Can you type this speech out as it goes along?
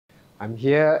I'm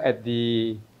here at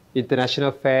the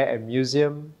International Fair and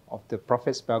Museum of the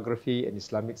Prophet's Biography and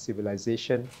Islamic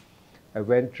Civilization. I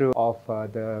went through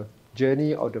the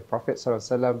journey of the Prophet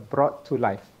ﷺ brought to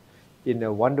life in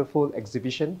a wonderful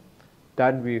exhibition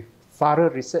done with thorough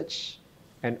research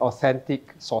and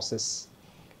authentic sources.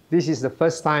 This is the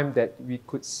first time that we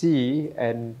could see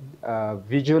and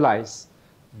visualize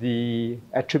the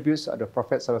attributes of the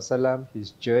Prophet ﷺ,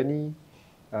 his journey,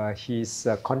 his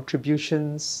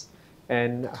contributions,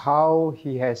 and how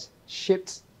he has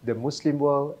shaped the Muslim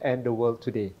world and the world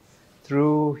today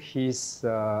through his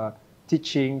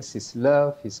teachings, his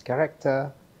love, his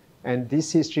character. And this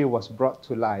history was brought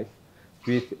to life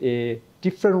with a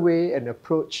different way and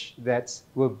approach that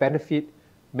will benefit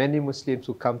many Muslims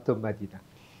who come to Medina.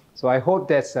 So I hope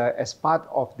that as part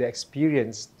of the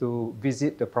experience to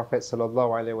visit the Prophet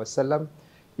ﷺ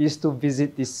is to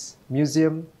visit this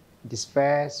museum, this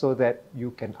fair, so that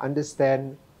you can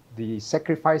understand the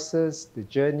sacrifices, the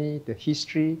journey, the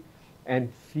history,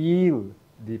 and feel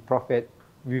the Prophet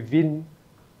within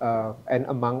and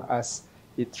among us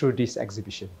through this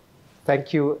exhibition.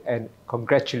 Thank you and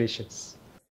congratulations.